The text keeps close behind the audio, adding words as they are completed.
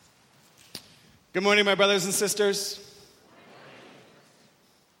Good morning, my brothers and sisters.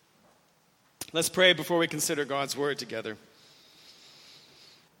 Let's pray before we consider God's word together.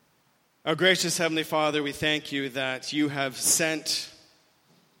 Our gracious Heavenly Father, we thank you that you have sent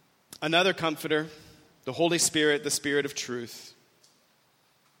another comforter, the Holy Spirit, the Spirit of truth,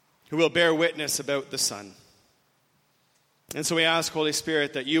 who will bear witness about the Son. And so we ask, Holy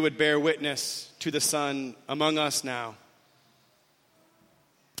Spirit, that you would bear witness to the Son among us now.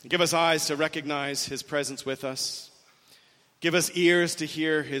 Give us eyes to recognize his presence with us. Give us ears to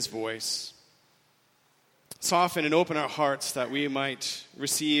hear his voice. Soften and open our hearts that we might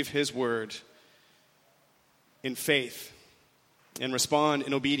receive his word in faith and respond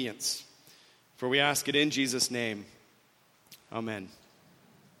in obedience. For we ask it in Jesus' name. Amen.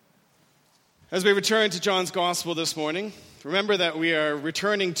 As we return to John's Gospel this morning, remember that we are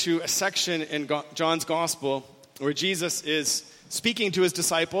returning to a section in John's Gospel where Jesus is speaking to his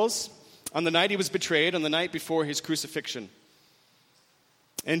disciples on the night he was betrayed, on the night before his crucifixion.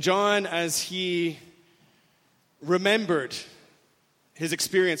 And John, as he remembered his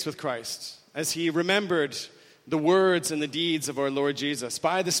experience with Christ, as he remembered the words and the deeds of our Lord Jesus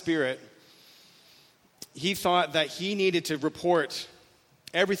by the Spirit, he thought that he needed to report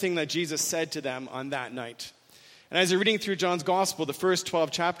everything that Jesus said to them on that night. And as you're reading through John's Gospel, the first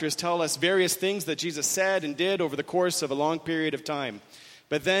 12 chapters tell us various things that Jesus said and did over the course of a long period of time.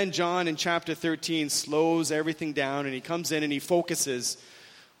 But then John in chapter 13 slows everything down and he comes in and he focuses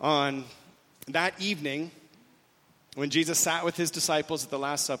on that evening when Jesus sat with his disciples at the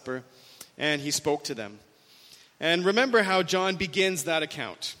Last Supper and he spoke to them. And remember how John begins that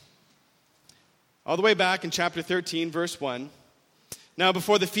account. All the way back in chapter 13, verse 1. Now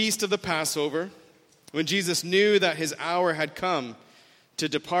before the feast of the Passover, when Jesus knew that his hour had come to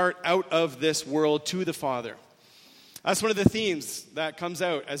depart out of this world to the Father. That's one of the themes that comes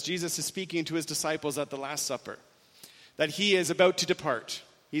out as Jesus is speaking to his disciples at the Last Supper. That he is about to depart.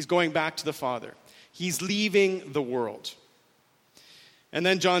 He's going back to the Father. He's leaving the world. And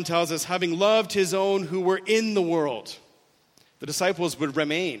then John tells us, having loved his own who were in the world, the disciples would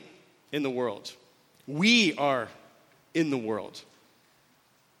remain in the world. We are in the world.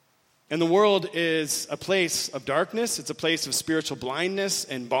 And the world is a place of darkness. It's a place of spiritual blindness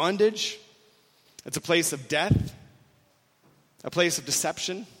and bondage. It's a place of death, a place of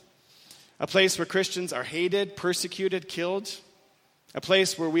deception, a place where Christians are hated, persecuted, killed, a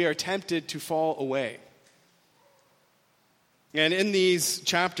place where we are tempted to fall away. And in these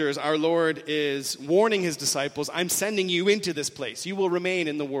chapters, our Lord is warning his disciples, I'm sending you into this place. You will remain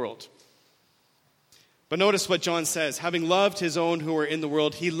in the world. But notice what John says. Having loved his own who were in the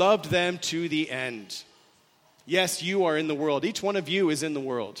world, he loved them to the end. Yes, you are in the world. Each one of you is in the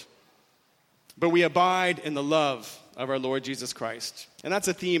world. But we abide in the love of our Lord Jesus Christ. And that's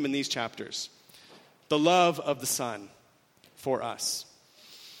a theme in these chapters. The love of the Son for us.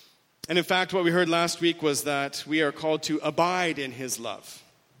 And in fact, what we heard last week was that we are called to abide in his love.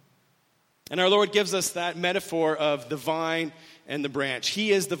 And our Lord gives us that metaphor of the vine and the branch.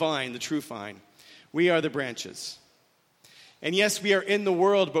 He is the vine, the true vine. We are the branches. And yes, we are in the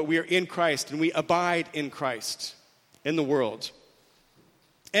world, but we are in Christ, and we abide in Christ, in the world.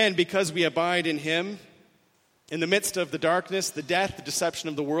 And because we abide in him, in the midst of the darkness, the death, the deception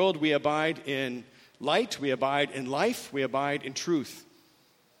of the world, we abide in light, we abide in life, we abide in truth.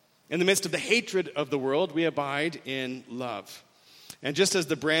 In the midst of the hatred of the world, we abide in love. And just as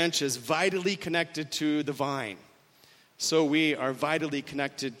the branch is vitally connected to the vine, so we are vitally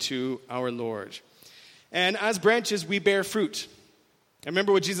connected to our Lord. And as branches, we bear fruit. And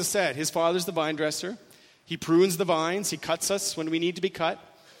remember what Jesus said. His Father's the vine dresser. He prunes the vines. He cuts us when we need to be cut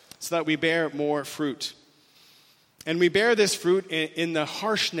so that we bear more fruit. And we bear this fruit in the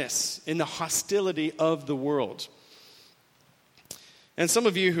harshness, in the hostility of the world. And some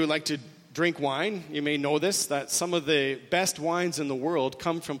of you who like to drink wine, you may know this, that some of the best wines in the world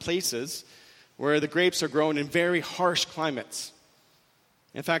come from places where the grapes are grown in very harsh climates.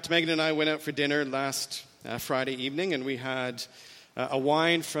 In fact, Megan and I went out for dinner last Friday evening, and we had a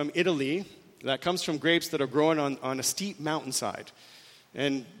wine from Italy that comes from grapes that are grown on a steep mountainside.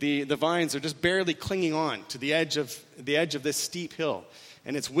 And the vines are just barely clinging on to the edge of this steep hill.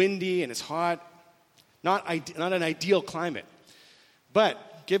 And it's windy and it's hot. Not an ideal climate.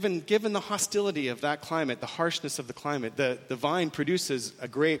 But given the hostility of that climate, the harshness of the climate, the vine produces a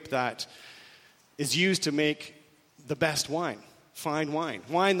grape that is used to make the best wine. Fine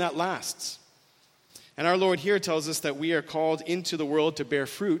wine that lasts. And our Lord here tells us that we are called into the world to bear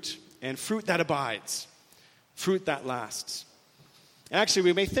fruit, and fruit that abides, fruit that lasts. Actually,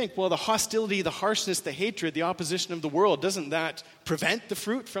 we may think, well, the hostility, the harshness, the hatred, the opposition of the world, doesn't that prevent the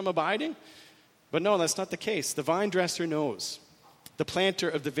fruit from abiding? But no, that's not the case. The vine dresser knows. The planter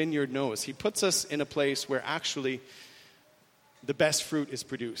of the vineyard knows. He puts us in a place where actually the best fruit is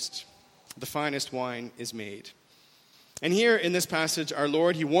produced. The finest wine is made. And here in this passage, our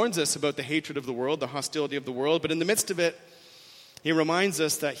Lord, he warns us about the hatred of the world, the hostility of the world. But in the midst of it, he reminds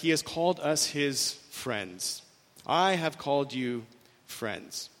us that he has called us his friends. I have called you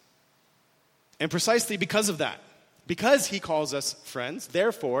friends. And precisely because of that, because he calls us friends,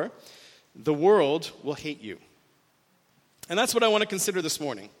 therefore, the world will hate you. And that's what I want to consider this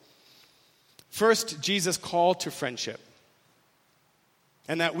morning. First, Jesus' call to friendship.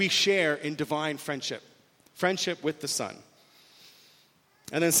 And that we share in divine friendship. Friendship with the Son.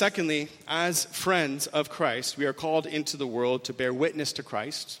 And then secondly, as friends of Christ, we are called into the world to bear witness to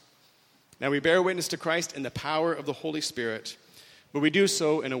Christ. Now we bear witness to Christ in the power of the Holy Spirit, but we do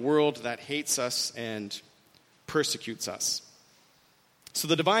so in a world that hates us and persecutes us. So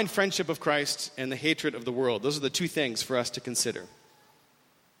the divine friendship of Christ and the hatred of the world, those are the two things for us to consider.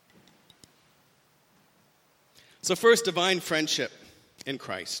 So first, divine friendship in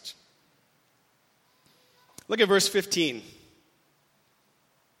Christ. Look at verse 15.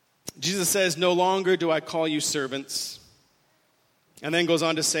 Jesus says, "No longer do I call you servants," and then goes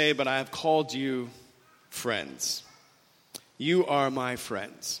on to say, "But I have called you friends. You are my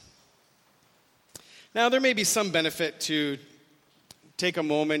friends." Now, there may be some benefit to take a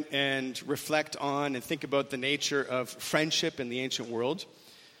moment and reflect on and think about the nature of friendship in the ancient world.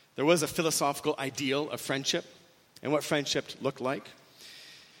 There was a philosophical ideal of friendship and what friendship looked like.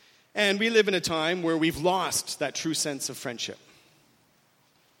 And we live in a time where we've lost that true sense of friendship.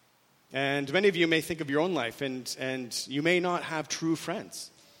 And many of you may think of your own life, and you may not have true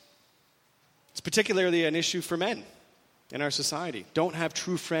friends. It's particularly an issue for men in our society. Don't have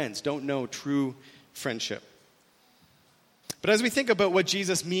true friends, don't know true friendship. But as we think about what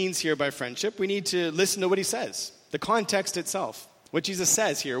Jesus means here by friendship, we need to listen to what he says. The context itself, what Jesus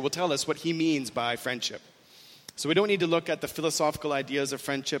says here, will tell us what he means by friendship. So we don't need to look at the philosophical ideas of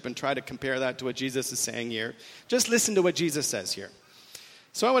friendship and try to compare that to what Jesus is saying here. Just listen to what Jesus says here.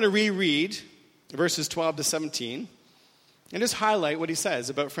 So I want to reread verses 12 to 17 and just highlight what he says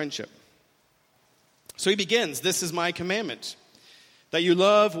about friendship. So he begins, "This is my commandment, that you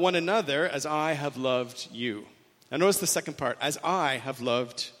love one another as I have loved you." Now notice the second part, "as I have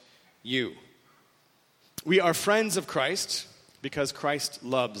loved you." We are friends of Christ because Christ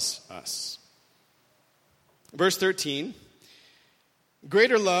loves us. Verse 13,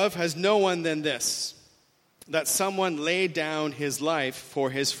 "Greater love has no one than this, that someone laid down his life for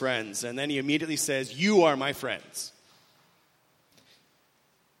his friends." And then he immediately says, "You are my friends."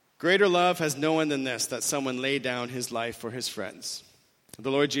 Greater love has no one than this, that someone laid down his life for his friends. The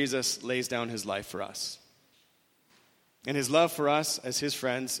Lord Jesus lays down his life for us. And his love for us as his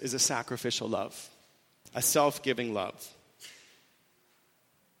friends is a sacrificial love, a self-giving love.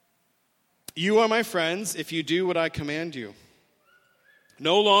 "You are my friends if you do what I command you.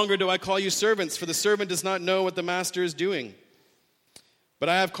 No longer do I call you servants, for the servant does not know what the master is doing. But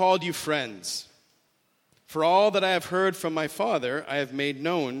I have called you friends. For all that I have heard from my Father, I have made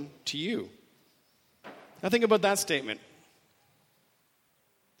known to you." Now think about that statement.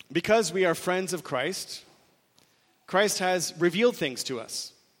 Because we are friends of Christ, Christ has revealed things to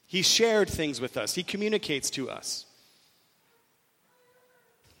us. He shared things with us. He communicates to us.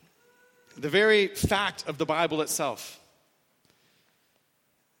 The very fact of the Bible itself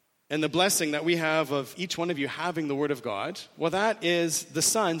and the blessing that we have of each one of you having the Word of God, well, that is the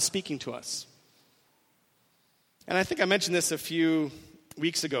Son speaking to us. And I think I mentioned this a few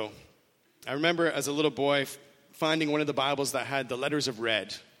weeks ago. I remember as a little boy finding one of the Bibles that had the letters of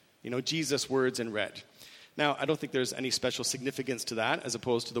red, Jesus' words in red. Now, I don't think there's any special significance to that as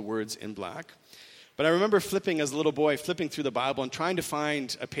opposed to the words in black. But I remember as a little boy, flipping through the Bible and trying to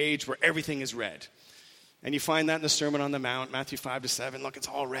find a page where everything is red. And you find that in the Sermon on the Mount, Matthew 5 to 7. Look, it's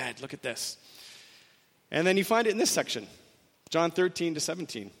all red. Look at this. And then you find it in this section, John 13 to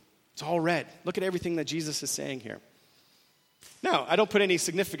 17. It's all red. Look at everything that Jesus is saying here. Now, I don't put any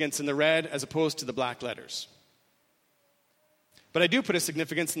significance in the red as opposed to the black letters. But I do put a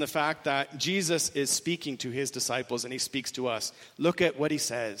significance in the fact that Jesus is speaking to his disciples and he speaks to us. Look at what he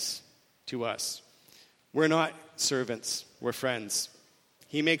says to us. We're not servants, we're friends.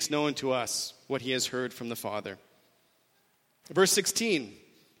 He makes known to us what he has heard from the Father. Verse 16,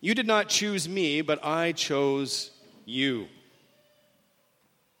 "You did not choose me, but I chose you."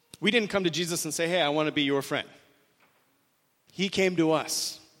 We didn't come to Jesus and say, "Hey, I want to be your friend." He came to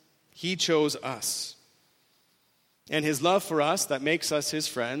us. He chose us. And his love for us that makes us his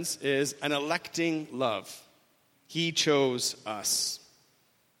friends is an electing love. He chose us.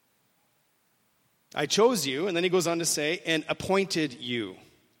 I chose you, and then he goes on to say, and appointed you.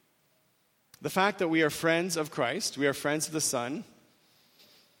 The fact that we are friends of Christ, we are friends of the Son,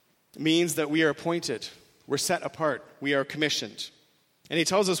 means that we are appointed. We're set apart. We are commissioned. And he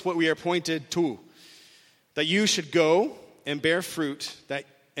tells us what we are appointed to. That you should go and bear fruit,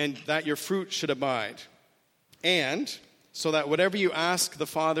 and that your fruit should abide. And so that whatever you ask the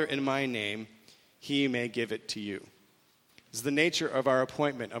Father in my name, he may give it to you. This is the nature of our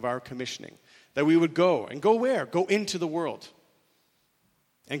appointment, of our commissioning. That we would go. And go where? Go into the world.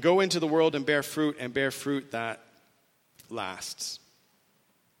 And go into the world and bear fruit that lasts.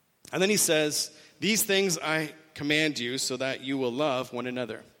 And then he says, these things I command you so that you will love one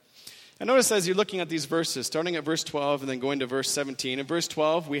another. And notice as you're looking at these verses, starting at verse 12 and then going to verse 17. In verse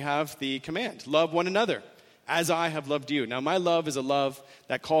 12, we have the command, love one another as I have loved you. Now, my love is a love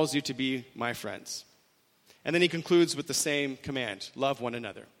that calls you to be my friends. And then he concludes with the same command, love one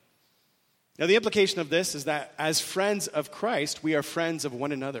another. Now, the implication of this is that as friends of Christ, we are friends of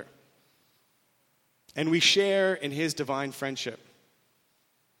one another. And we share in his divine friendship.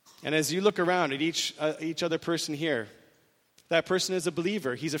 And as you look around at each other person here, that person is a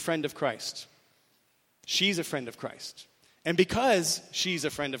believer. He's a friend of Christ. She's a friend of Christ. And because she's a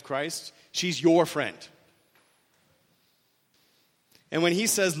friend of Christ, she's your friend. And when he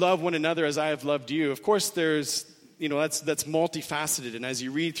says, love one another as I have loved you, of course that's multifaceted. And as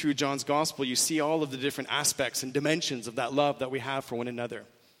you read through John's gospel, you see all of the different aspects and dimensions of that love that we have for one another.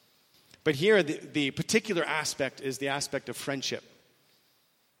 But here, the particular aspect is the aspect of friendship.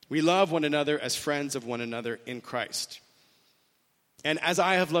 We love one another as friends of one another in Christ. And as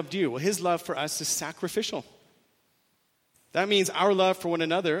I have loved you, well, his love for us is sacrificial. That means our love for one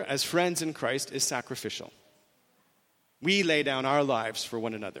another as friends in Christ is sacrificial. We lay down our lives for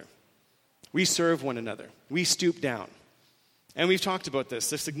one another. We serve one another. We stoop down. And we've talked about this,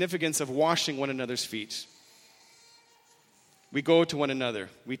 the significance of washing one another's feet. We go to one another.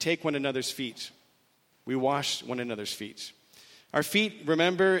 We take one another's feet. We wash one another's feet. Our feet,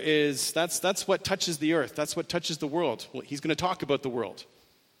 remember, that's what touches the earth. That's what touches the world. Well, he's going to talk about the world.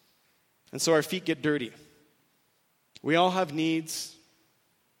 And so our feet get dirty. We all have needs.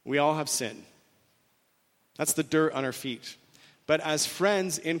 We all have sin. That's the dirt on our feet. But as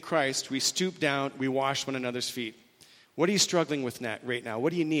friends in Christ, we stoop down, we wash one another's feet. What are you struggling with right now?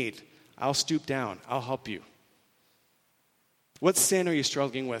 What do you need? I'll stoop down. I'll help you. What sin are you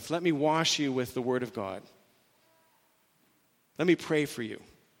struggling with? Let me wash you with the Word of God. Let me pray for you.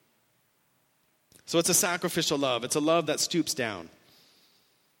 So it's a sacrificial love. It's a love that stoops down.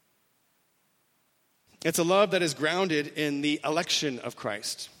 It's a love that is grounded in the election of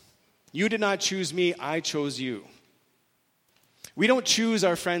Christ. You did not choose me, I chose you. We don't choose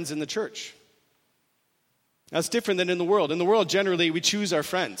our friends in the church. That's different than in the world. In the world, generally, we choose our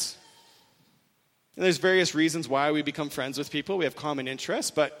friends. And there's various reasons why we become friends with people. We have common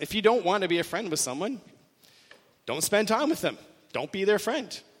interests. But if you don't want to be a friend with someone, don't spend time with them. Don't be their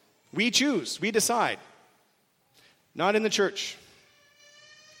friend. We choose. We decide. Not in the church.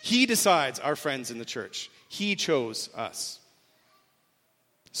 He decides our friends in the church. He chose us.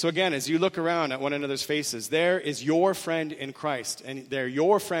 So again, as you look around at one another's faces, there is your friend in Christ. And they're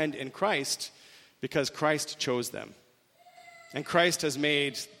your friend in Christ because Christ chose them. And Christ has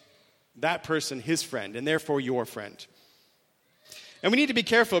made that person his friend, and therefore your friend. And we need to be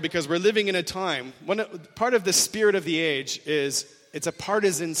careful because we're living in a time, part of the spirit of the age is it's a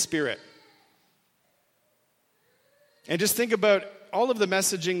partisan spirit. And just think about all of the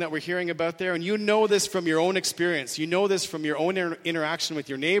messaging that we're hearing about there, and you know this from your own experience. You know this from your own interaction with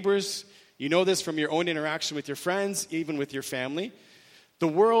your neighbors. You know this from your own interaction with your friends, even with your family. The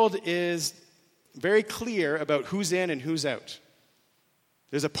world is very clear about who's in and who's out.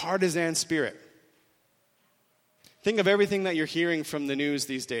 There's a partisan spirit. Think of everything that you're hearing from the news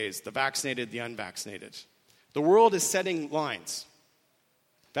these days, the vaccinated, the unvaccinated. The world is setting lines.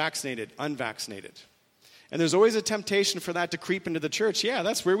 Vaccinated, unvaccinated. And there's always a temptation for that to creep into the church. Yeah,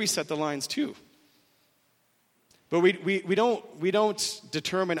 that's where we set the lines too. But we don't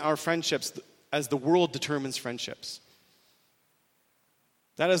determine our friendships as the world determines friendships.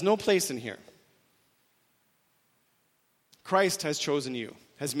 That has no place in here. Christ has chosen you,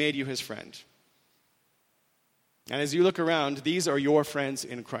 has made you his friend. And as you look around, these are your friends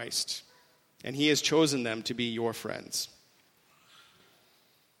in Christ. And he has chosen them to be your friends.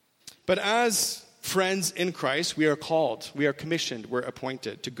 But as friends in Christ, we are called, we are commissioned, we're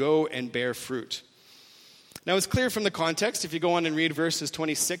appointed to go and bear fruit. Now it's clear from the context, if you go on and read verses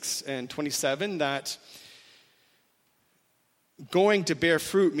 26 and 27, that going to bear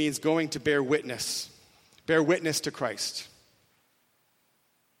fruit means going to bear witness to Christ.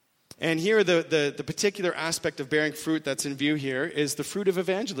 And here, the particular aspect of bearing fruit that's in view here is the fruit of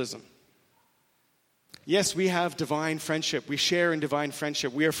evangelism. Yes, we have divine friendship. We share in divine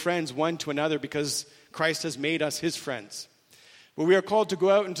friendship. We are friends one to another because Christ has made us his friends. But we are called to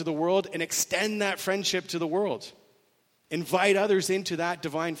go out into the world and extend that friendship to the world. Invite others into that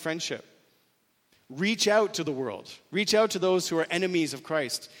divine friendship. Reach out to the world. Reach out to those who are enemies of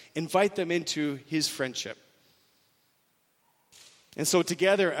Christ. Invite them into his friendship. And so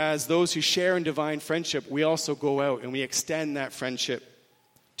together, as those who share in divine friendship, we also go out and we extend that friendship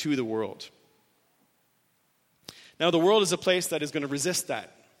to the world. Now, the world is a place that is going to resist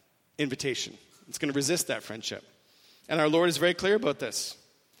that invitation. It's going to resist that friendship. And our Lord is very clear about this.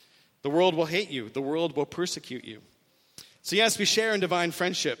 The world will hate you. The world will persecute you. So yes, we share in divine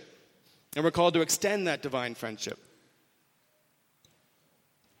friendship, and we're called to extend that divine friendship.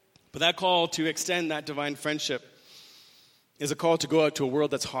 But that call to extend that divine friendship is a call to go out to a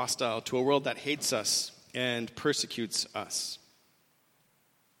world that's hostile, to a world that hates us and persecutes us.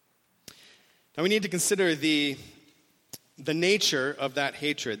 Now we need to consider the nature of that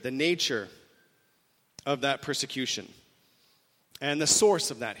hatred, the nature of that persecution, and the source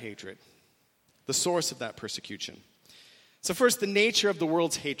of that hatred, the source of that persecution. So first, the nature of the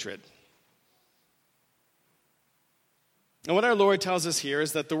world's hatred. And what our Lord tells us here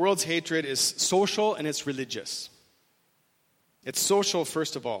is that the world's hatred is social and it's religious. It's social,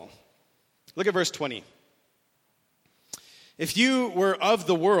 first of all. Look at verse 20. If you were of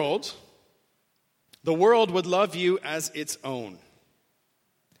the world would love you as its own.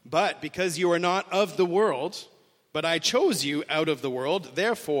 But because you are not of the world, but I chose you out of the world,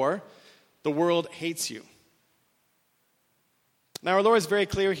 therefore the world hates you. Now our Lord is very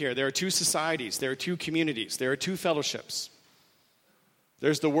clear here. There are two societies, there are two communities, there are two fellowships.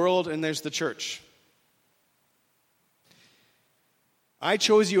 There's the world and there's the church. I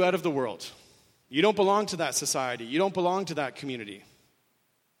chose you out of the world. You don't belong to that society. You don't belong to that community.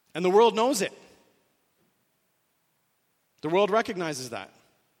 And the world knows it. The world recognizes that.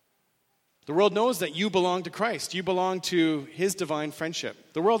 The world knows that you belong to Christ. You belong to his divine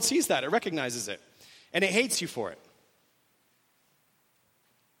friendship. The world sees that. It recognizes it. And it hates you for it.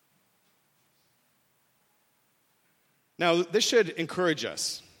 Now, this should encourage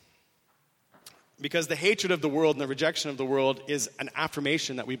us. Because the hatred of the world and the rejection of the world is an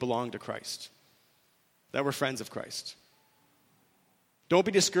affirmation that we belong to Christ, that we're friends of Christ. Don't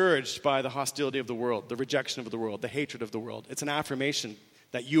be discouraged by the hostility of the world, the rejection of the world, the hatred of the world. It's an affirmation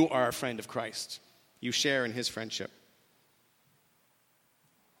that you are a friend of Christ. You share in his friendship.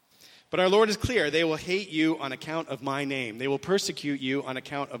 But our Lord is clear. They will hate you on account of my name. They will persecute you on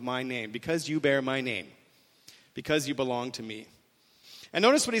account of my name, because you bear my name, because you belong to me. And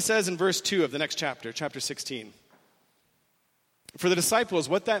notice what he says in verse 2 of the next chapter, chapter 16. For the disciples,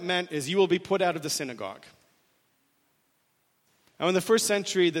 what that meant is you will be put out of the synagogue. Now, in the first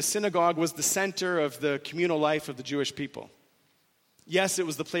century, the synagogue was the center of the communal life of the Jewish people. Yes, it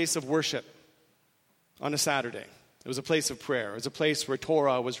was the place of worship on a Saturday. It was a place of prayer. It was a place where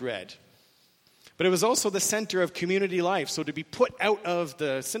Torah was read. But it was also the center of community life. So to be put out of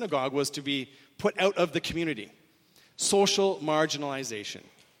the synagogue was to be put out of the community. Social marginalization.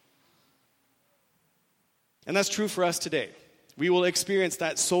 And that's true for us today. We will experience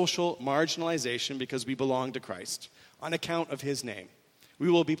that social marginalization because we belong to Christ on account of his name. We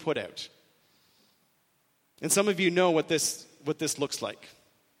will be put out. And some of you know what this looks like.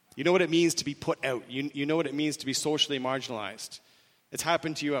 You know what it means to be put out. You know what it means to be socially marginalized. It's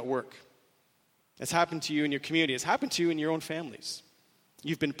happened to you at work. It's happened to you in your community. It's happened to you in your own families.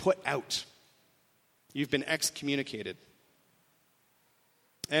 You've been put out. You've been excommunicated.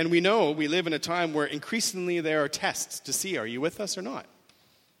 And we know we live in a time where increasingly there are tests to see, are you with us or not?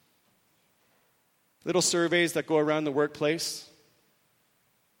 Little surveys that go around the workplace.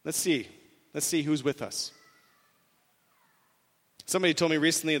 Let's see who's with us. Somebody told me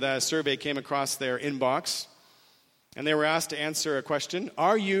recently that a survey came across their inbox, and they were asked to answer a question.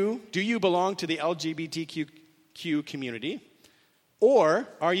 Do you belong to the LGBTQ community? Or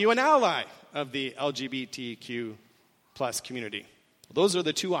are you an ally of the LGBTQ plus community? Well, those are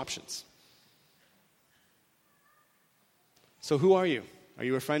the two options. So who are you? Are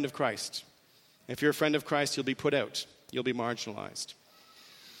you a friend of Christ? If you're a friend of Christ, you'll be put out. You'll be marginalized.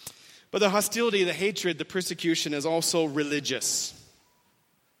 But the hostility, the hatred, the persecution is also religious.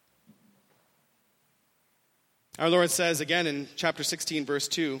 Our Lord says again in chapter 16, verse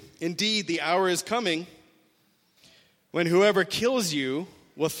 2, "Indeed, the hour is coming when whoever kills you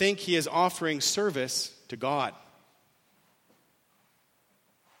will think he is offering service to God."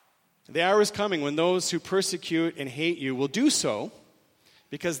 The hour is coming when those who persecute and hate you will do so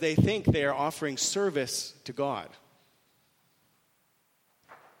because they think they are offering service to God.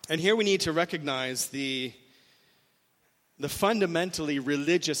 And here we need to recognize the fundamentally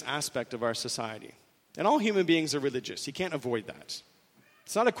religious aspect of our society. And all human beings are religious. You can't avoid that.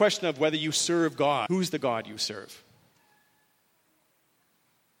 It's not a question of whether you serve God. Who's the God you serve?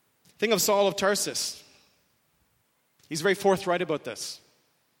 Think of Saul of Tarsus. He's very forthright about this.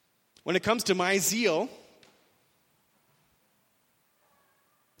 When it comes to my zeal,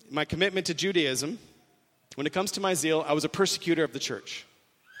 my commitment to Judaism, when it comes to my zeal, I was a persecutor of the church.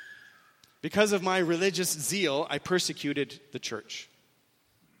 Because of my religious zeal, I persecuted the church.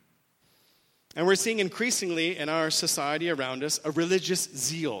 And we're seeing increasingly in our society around us a religious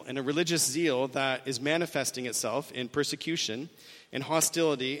zeal, and a religious zeal that is manifesting itself in persecution, in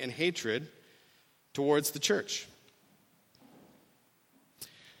hostility, and hatred towards the church.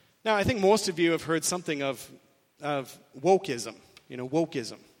 Now, I think most of you have heard something of wokeism,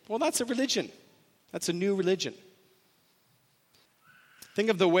 wokeism. Well, that's a religion. That's a new religion. Think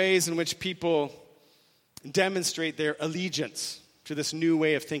of the ways in which people demonstrate their allegiance to this new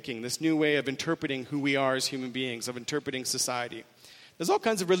way of thinking, this new way of interpreting who we are as human beings, of interpreting society. There's all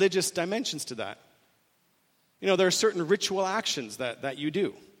kinds of religious dimensions to that. There are certain ritual actions that you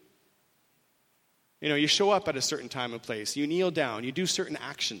do. You show up at a certain time and place, you kneel down, you do certain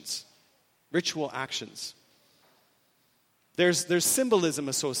actions, ritual actions. There's symbolism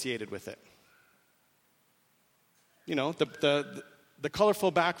associated with it. The colorful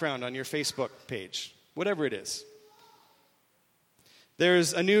background on your Facebook page, whatever it is.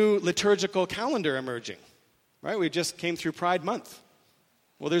 There's a new liturgical calendar emerging, right? We just came through Pride Month.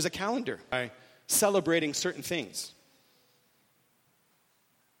 Well, there's a calendar celebrating certain things.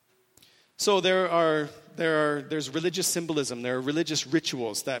 So there's religious symbolism, there are religious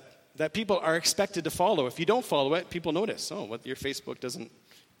rituals that people are expected to follow. If you don't follow it, people notice, your Facebook doesn't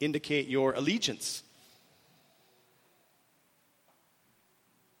indicate your allegiance.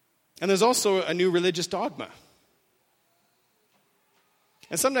 And there's also a new religious dogma.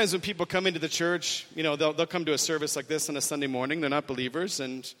 And sometimes when people come into the church, they'll come to a service like this on a Sunday morning. They're not believers,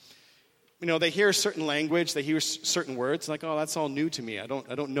 and they hear certain language, they hear certain words, like, oh, that's all new to me. I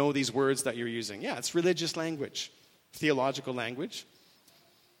don't know these words that you're using. Yeah, it's religious language, theological language.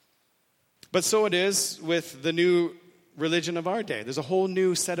 But so it is with the new religion of our day. There's a whole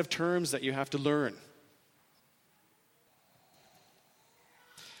new set of terms that you have to learn.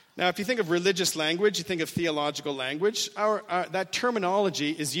 Now, if you think of religious language, you think of theological language, that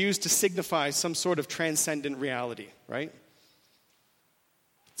terminology is used to signify some sort of transcendent reality, right?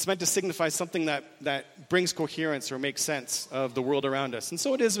 It's meant to signify something that brings coherence or makes sense of the world around us. And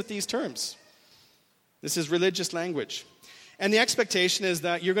so it is with these terms. This is religious language. And the expectation is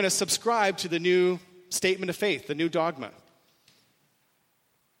that you're going to subscribe to the new statement of faith, the new dogma.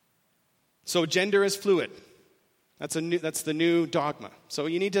 So gender is fluid. That's the new dogma. So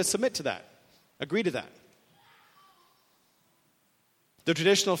you need to submit to that. Agree to that. The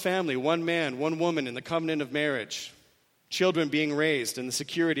traditional family, one man, one woman in the covenant of marriage. Children being raised in the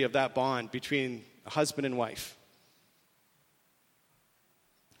security of that bond between a husband and wife.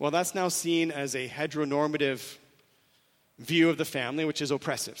 Well, that's now seen as a heteronormative view of the family, which is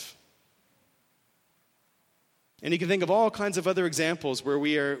oppressive. And you can think of all kinds of other examples where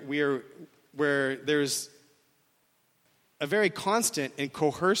where there's a very constant and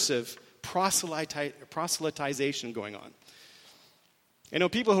coercive proselytization going on.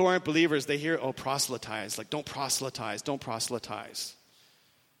 People who aren't believers, they hear, proselytize, like don't proselytize.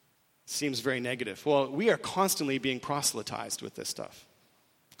 Seems very negative. Well, we are constantly being proselytized with this stuff.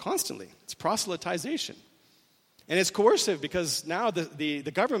 Constantly. It's proselytization. And it's coercive because now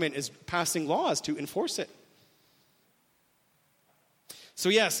the government is passing laws to enforce it. So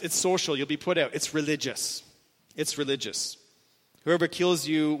yes, it's social. You'll be put out. It's religious. It's religious. Whoever kills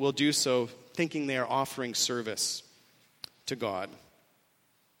you will do so thinking they are offering service to God.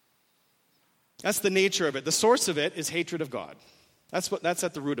 That's the nature of it. The source of it is hatred of God. That's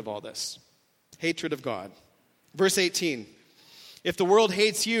at the root of all this. Hatred of God. Verse 18. If the world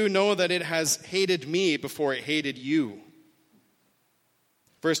hates you, know that it has hated me before it hated you.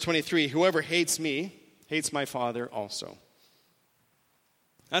 Verse 23. Whoever hates me hates my Father also.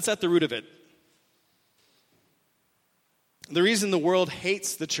 That's at the root of it. The reason the world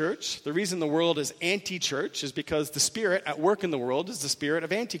hates the church, the reason the world is anti-church, is because the spirit at work in the world is the spirit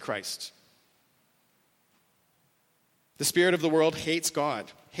of Antichrist. The spirit of the world hates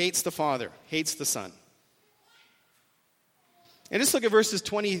God, hates the Father, hates the Son. And just look at verses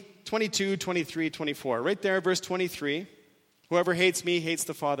 22, 23, 24. Right there, verse 23. Whoever hates me hates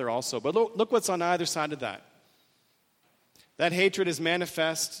the Father also. But look what's on either side of that. That hatred is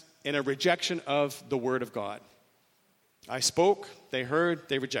manifest in a rejection of the word of God. I spoke, they heard,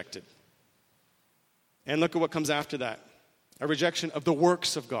 they rejected. And look at what comes after that. A rejection of the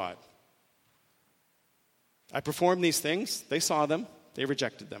works of God. I performed these things, they saw them, they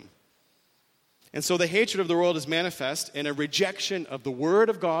rejected them. And so the hatred of the world is manifest in a rejection of the word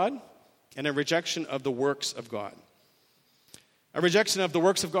of God and a rejection of the works of God. A rejection of the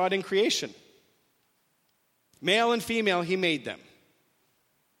works of God in creation. Male and female, he made them.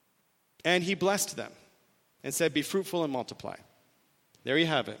 And he blessed them and said, be fruitful and multiply. There you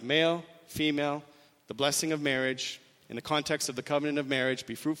have it. Male, female, the blessing of marriage. In the context of the covenant of marriage,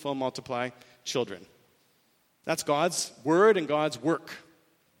 be fruitful and multiply children. That's God's word and God's work.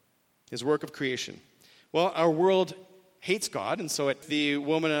 His work of creation. Well, our world hates God, and so the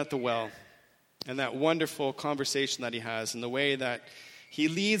woman at the well and that wonderful conversation that he has and the way that he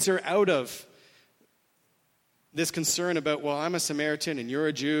leads her out of this concern about, well, I'm a Samaritan and you're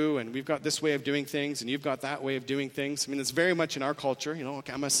a Jew and we've got this way of doing things and you've got that way of doing things. I mean, it's very much in our culture,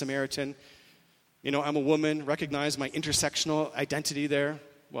 okay, I'm a Samaritan, I'm a woman, recognize my intersectional identity there.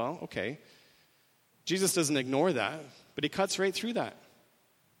 Well, okay. Jesus doesn't ignore that, but he cuts right through that.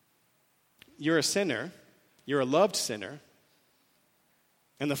 You're a sinner, you're a loved sinner,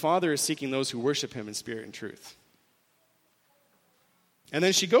 and the Father is seeking those who worship him in spirit and truth. And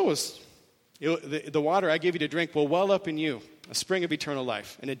then she goes, the water I gave you to drink will well up in you, a spring of eternal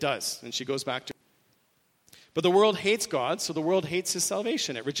life. And it does. And she goes back to it. But the world hates God, so the world hates his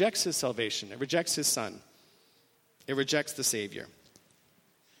salvation. It rejects his salvation. It rejects his Son. It rejects the Savior.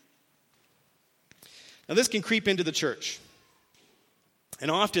 Now this can creep into the church.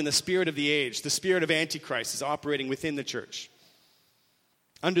 And often the spirit of the age, the spirit of Antichrist, is operating within the church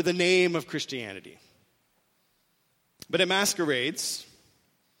under the name of Christianity. But it masquerades,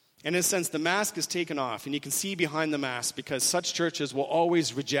 and in a sense the mask is taken off, and you can see behind the mask because such churches will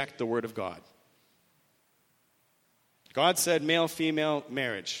always reject the word of God. God said male-female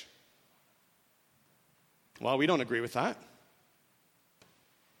marriage. Well, we don't agree with that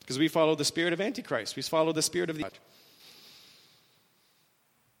because we follow the spirit of Antichrist. We follow the spirit of the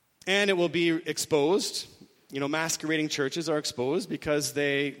And it will be exposed. Masquerading churches are exposed because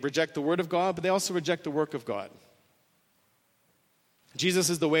they reject the word of God, but they also reject the work of God. Jesus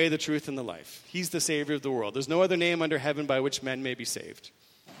is the way, the truth, and the life. He's the Savior of the world. There's no other name under heaven by which men may be saved.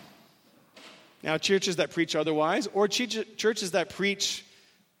 Now, churches that preach otherwise, or churches that preach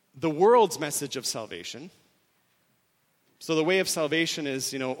the world's message of salvation. So the way of salvation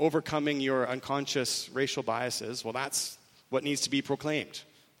is, overcoming your unconscious racial biases. Well, that's what needs to be proclaimed.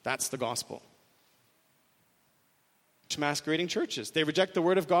 That's the gospel. Masquerading churches. They reject the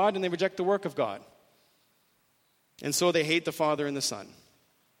word of God and they reject the work of God. And so they hate the Father and the Son.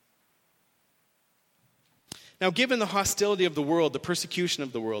 Now, given the hostility of the world, the persecution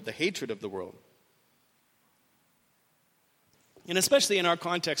of the world, the hatred of the world, and especially in our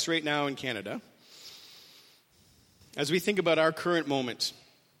context right now in Canada, as we think about our current moment,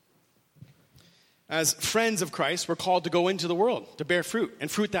 as friends of Christ, we're called to go into the world, to bear fruit, and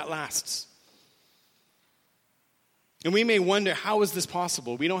fruit that lasts. And we may wonder, how is this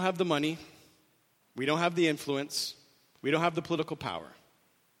possible? We don't have the money. We don't have the influence. We don't have the political power.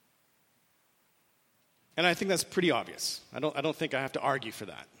 And I think that's pretty obvious. I don't think I have to argue for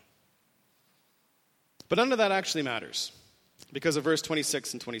that. But none of that actually matters because of verse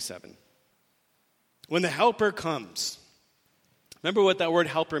 26 and 27. When the Helper comes, remember what that word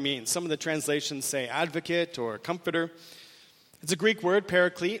helper means. Some of the translations say advocate or comforter. It's a Greek word,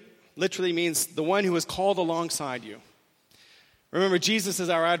 paraclete. Literally means the one who is called alongside you. Remember, Jesus is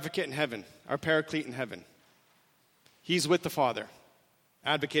our advocate in heaven, our paraclete in heaven. He's with the Father,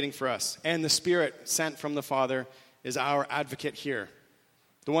 advocating for us. And the Spirit sent from the Father is our advocate here.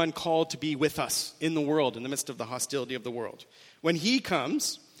 The one called to be with us in the world, in the midst of the hostility of the world. When he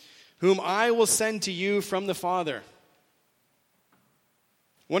comes, whom I will send to you from the Father.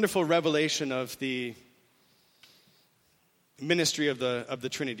 Wonderful revelation of the ministry of the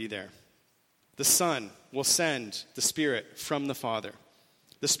Trinity there. The Son will send the Spirit from the Father.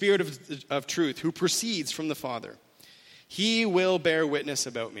 The Spirit of truth who proceeds from the Father. He will bear witness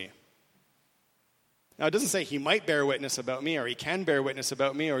about me. Now, it doesn't say he might bear witness about me or he can bear witness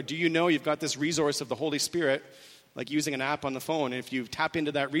about me or do you know you've got this resource of the Holy Spirit, like using an app on the phone, and if you tap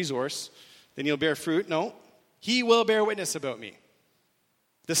into that resource, then you'll bear fruit. No, he will bear witness about me.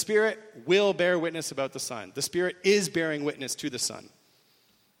 The Spirit will bear witness about the Son. The Spirit is bearing witness to the Son.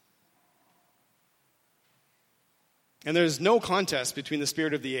 And there's no contest between the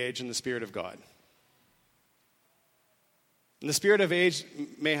spirit of the age and the Spirit of God. And the spirit of age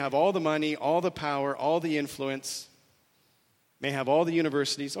may have all the money, all the power, all the influence, may have all the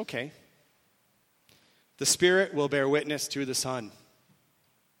universities. Okay. The Spirit will bear witness to the Son.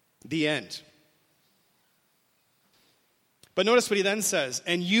 The end. But notice what he then says,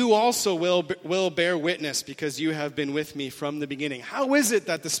 and you also will bear witness because you have been with me from the beginning. How is it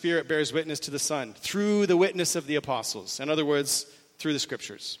that the Spirit bears witness to the Son? Through the witness of the apostles. In other words, through the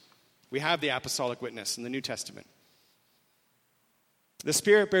Scriptures. We have the apostolic witness in the New Testament. The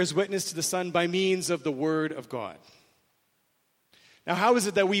Spirit bears witness to the Son by means of the Word of God. Now, how is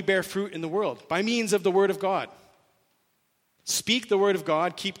it that we bear fruit in the world? By means of the Word of God. Speak the Word of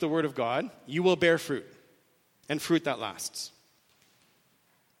God, keep the Word of God, you will bear fruit. And fruit that lasts.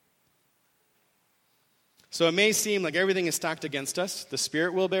 So it may seem like everything is stacked against us. The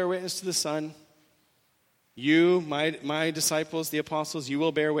Spirit will bear witness to the Son. You, my disciples, the apostles, you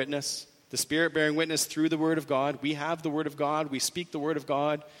will bear witness. The Spirit bearing witness through the Word of God. We have the Word of God. We speak the Word of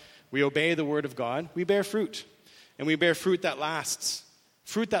God. We obey the Word of God. We bear fruit. And we bear fruit that lasts.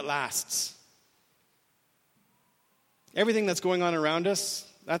 Fruit that lasts. Everything that's going on around us,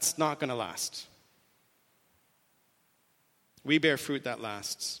 that's not going to last. We bear fruit that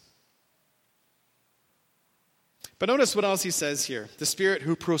lasts. But notice what else he says here. The Spirit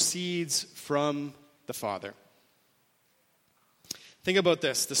who proceeds from the Father. Think about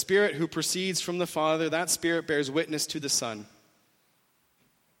this. The Spirit who proceeds from the Father, that Spirit bears witness to the Son.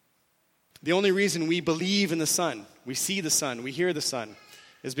 The only reason we believe in the Son, we see the Son, we hear the Son,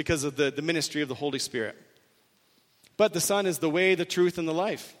 is because of the ministry of the Holy Spirit. But the Son is the way, the truth, and the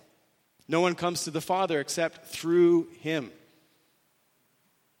life. No one comes to the Father except through Him.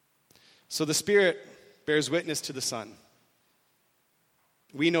 So the Spirit bears witness to the Son.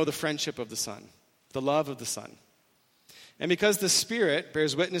 We know the friendship of the Son, the love of the Son. And because the Spirit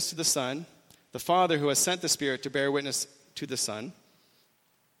bears witness to the Son, the Father who has sent the Spirit to bear witness to the Son,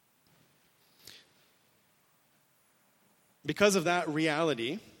 because of that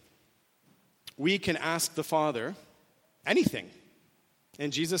reality, we can ask the Father anything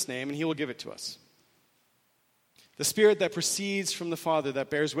in Jesus' name, and He will give it to us. The Spirit that proceeds from the Father,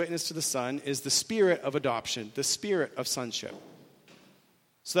 that bears witness to the Son, is the Spirit of adoption, the Spirit of sonship.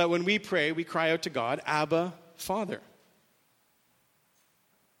 So that when we pray, we cry out to God, Abba, Father.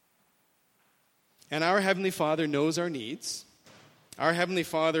 And our Heavenly Father knows our needs. Our Heavenly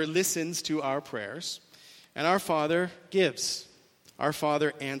Father listens to our prayers. And our Father gives. Our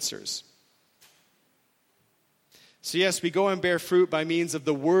Father answers. So yes, we go and bear fruit by means of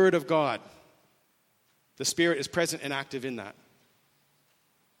the Word of God. The Spirit is present and active in that.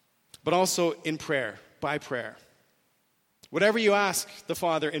 But also in prayer, by prayer. Whatever you ask the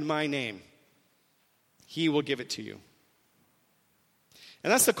Father in my name, He will give it to you.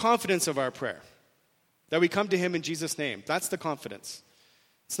 And that's the confidence of our prayer. That we come to Him in Jesus' name. That's the confidence.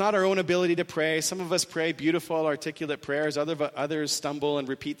 It's not our own ability to pray. Some of us pray beautiful, articulate prayers. Others stumble and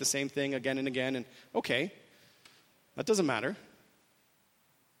repeat the same thing again and again. And okay, that doesn't matter.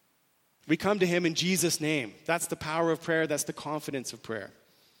 We come to Him in Jesus' name. That's the power of prayer. That's the confidence of prayer.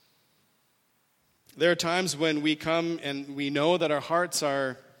 There are times when we come and we know that our hearts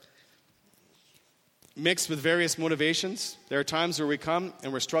are mixed with various motivations. There are times where we come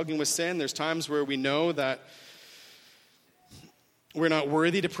and we're struggling with sin. There's times where we know that we're not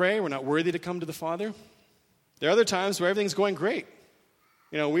worthy to pray. We're not worthy to come to the Father. There are other times where everything's going great.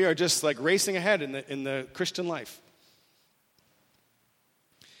 We are just like racing ahead in the Christian life.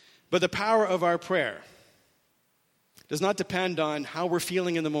 But the power of our prayer does not depend on how we're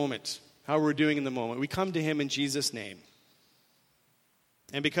feeling in the moment, how we're doing in the moment. We come to Him in Jesus' name.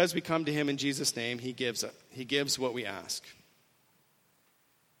 And because we come to Him in Jesus' name, He gives it. He gives what we ask.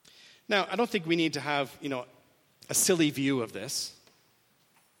 Now, I don't think we need to have, a silly view of this.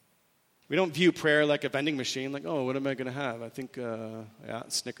 We don't view prayer like a vending machine, like, oh, what am I going to have? I think,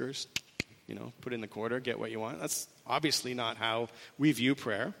 Snickers, put in the quarter, get what you want. That's obviously not how we view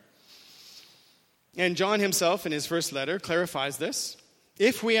prayer. And John himself, in his first letter, clarifies this.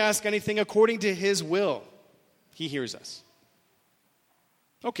 If we ask anything according to His will, He hears us.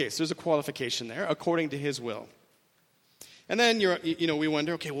 Okay, so there's a qualification there, according to His will. And then, we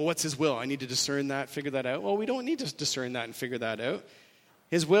wonder, okay, well, what's His will? I need to discern that, figure that out. Well, we don't need to discern that and figure that out.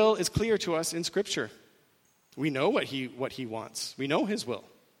 His will is clear to us in Scripture. We know what He wants. We know His will.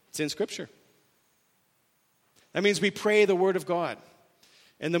 It's in Scripture. That means we pray the Word of God.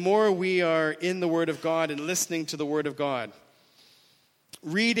 And the more we are in the Word of God and listening to the Word of God,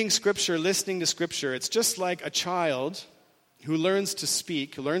 reading Scripture, listening to Scripture, it's just like a child who learns to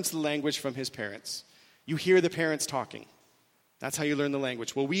speak, who learns the language from his parents. You hear the parents talking. That's how you learn the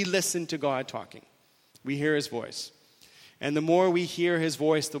language. Well, we listen to God talking. We hear His voice. And the more we hear His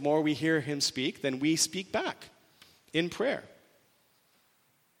voice, the more we hear Him speak, then we speak back in prayer.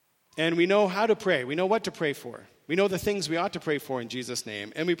 And we know how to pray. We know what to pray for. We know the things we ought to pray for in Jesus'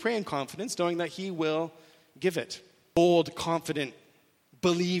 name. And we pray in confidence, knowing that he will give it. Bold, confident,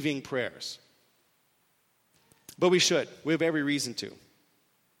 believing prayers. But we should. We have every reason to.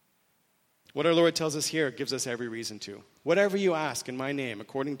 What our Lord tells us here gives us every reason to. Whatever you ask in my name,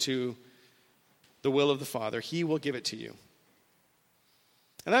 according to the will of the Father, he will give it to you.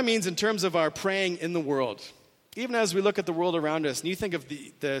 And that means in terms of our praying in the world, even as we look at the world around us, and you think of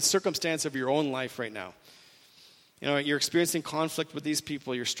the circumstance of your own life right now. You know, you're experiencing conflict with these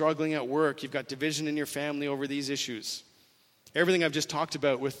people. You're struggling at work. You've got division in your family over these issues. Everything I've just talked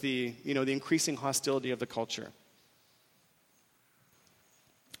about with the increasing hostility of the culture.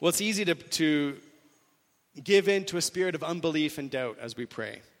 Well, it's easy to give in to a spirit of unbelief and doubt as we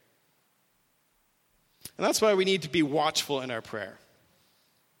pray. And that's why we need to be watchful in our prayer.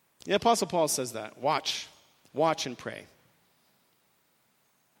 The Apostle Paul says that. Watch and pray.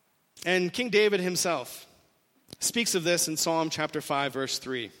 And King David himself speaks of this in Psalm chapter 5, verse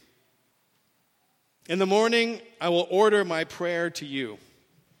 3. In the morning, I will order my prayer to you.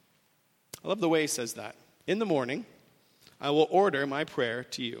 I love the way he says that. In the morning, I will order my prayer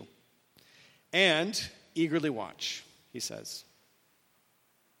to you. And eagerly watch, he says.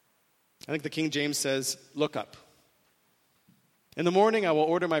 I think the King James says, look up. In the morning, I will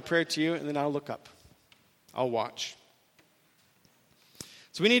order my prayer to you, and then I'll look up. I'll watch.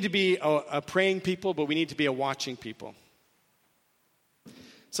 So we need to be a praying people, but we need to be a watching people.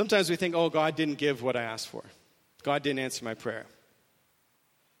 Sometimes we think, oh, God didn't give what I asked for. God didn't answer my prayer.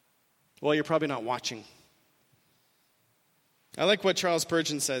 Well, you're probably not watching. I like what Charles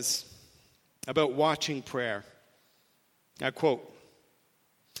Spurgeon says about watching prayer. I quote,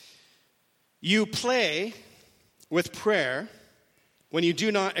 "You play with prayer when you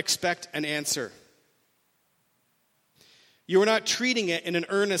do not expect an answer. You are not treating it in an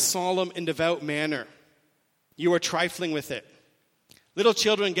earnest, solemn, and devout manner. You are trifling with it. Little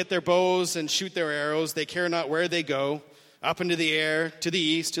children get their bows and shoot their arrows. They care not where they go, up into the air, to the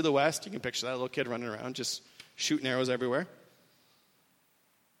east, to the west." You can picture that little kid running around, just shooting arrows everywhere.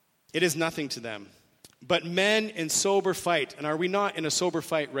 "It is nothing to them. But men in sober fight," and are we not in a sober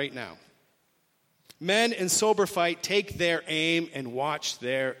fight right now? "Men in sober fight take their aim and watch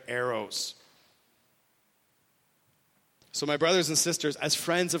their arrows." So my brothers and sisters, as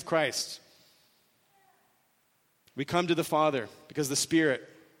friends of Christ, we come to the Father because the Spirit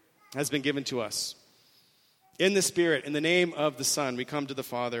has been given to us. In the Spirit, in the name of the Son, we come to the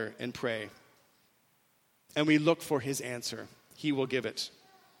Father and pray. And we look for his answer. He will give it.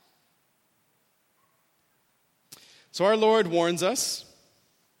 So our Lord warns us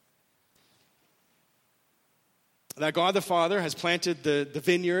that God the Father has planted the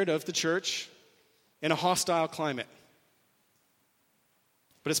vineyard of the church in a hostile climate.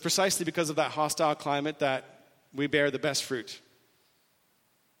 But it's precisely because of that hostile climate that we bear the best fruit,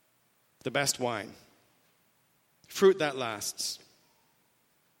 the best wine, fruit that lasts.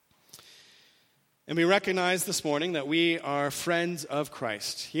 And we recognize this morning that we are friends of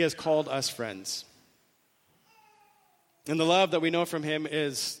Christ. He has called us friends. And the love that we know from him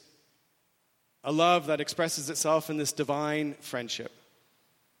is a love that expresses itself in this divine friendship.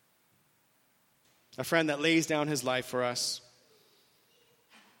 A friend that lays down his life for us.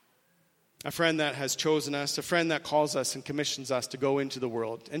 A friend that has chosen us. A friend that calls us and commissions us to go into the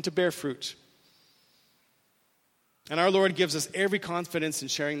world and to bear fruit. And our Lord gives us every confidence in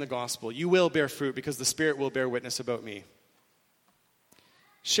sharing the gospel. You will bear fruit because the Spirit will bear witness about me.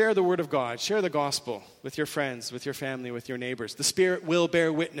 Share the word of God. Share the gospel with your friends, with your family, with your neighbors. The Spirit will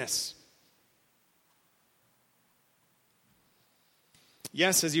bear witness.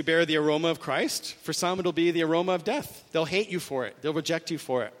 Yes, as you bear the aroma of Christ, for some it'll be the aroma of death. They'll hate you for it. They'll reject you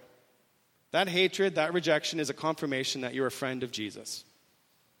for it. That hatred, that rejection is a confirmation that you're a friend of Jesus.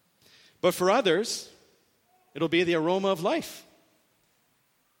 But for others, it'll be the aroma of life.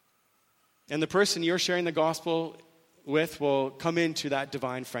 And the person you're sharing the gospel with will come into that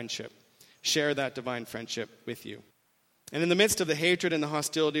divine friendship, share that divine friendship with you. And in the midst of the hatred and the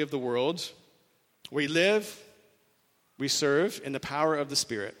hostility of the world, we live, we serve in the power of the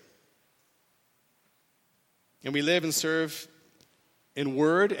Spirit. And we live and serve in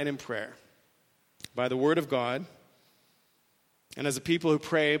word and in prayer, by the word of God, and as a people who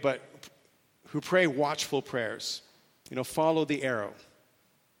pray, but who pray watchful prayers. Follow the arrow.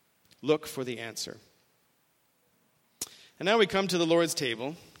 Look for the answer. And now we come to the Lord's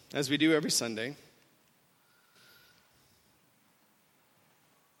table, as we do every Sunday.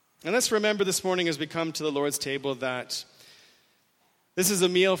 And let's remember this morning as we come to the Lord's table that this is a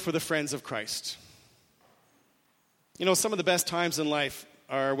meal for the friends of Christ. Some of the best times in life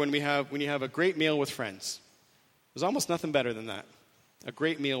are when you have a great meal with friends. There's almost nothing better than that. A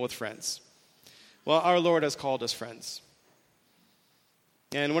great meal with friends. Well, our Lord has called us friends.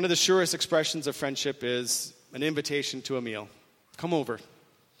 And one of the surest expressions of friendship is an invitation to a meal. Come over.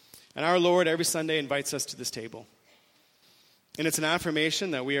 And our Lord every Sunday invites us to this table. And it's an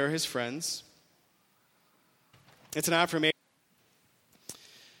affirmation that we are his friends. It's an affirmation.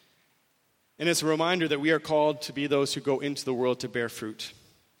 And it's a reminder that we are called to be those who go into the world to bear fruit,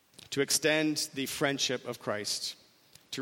 to extend the friendship of Christ.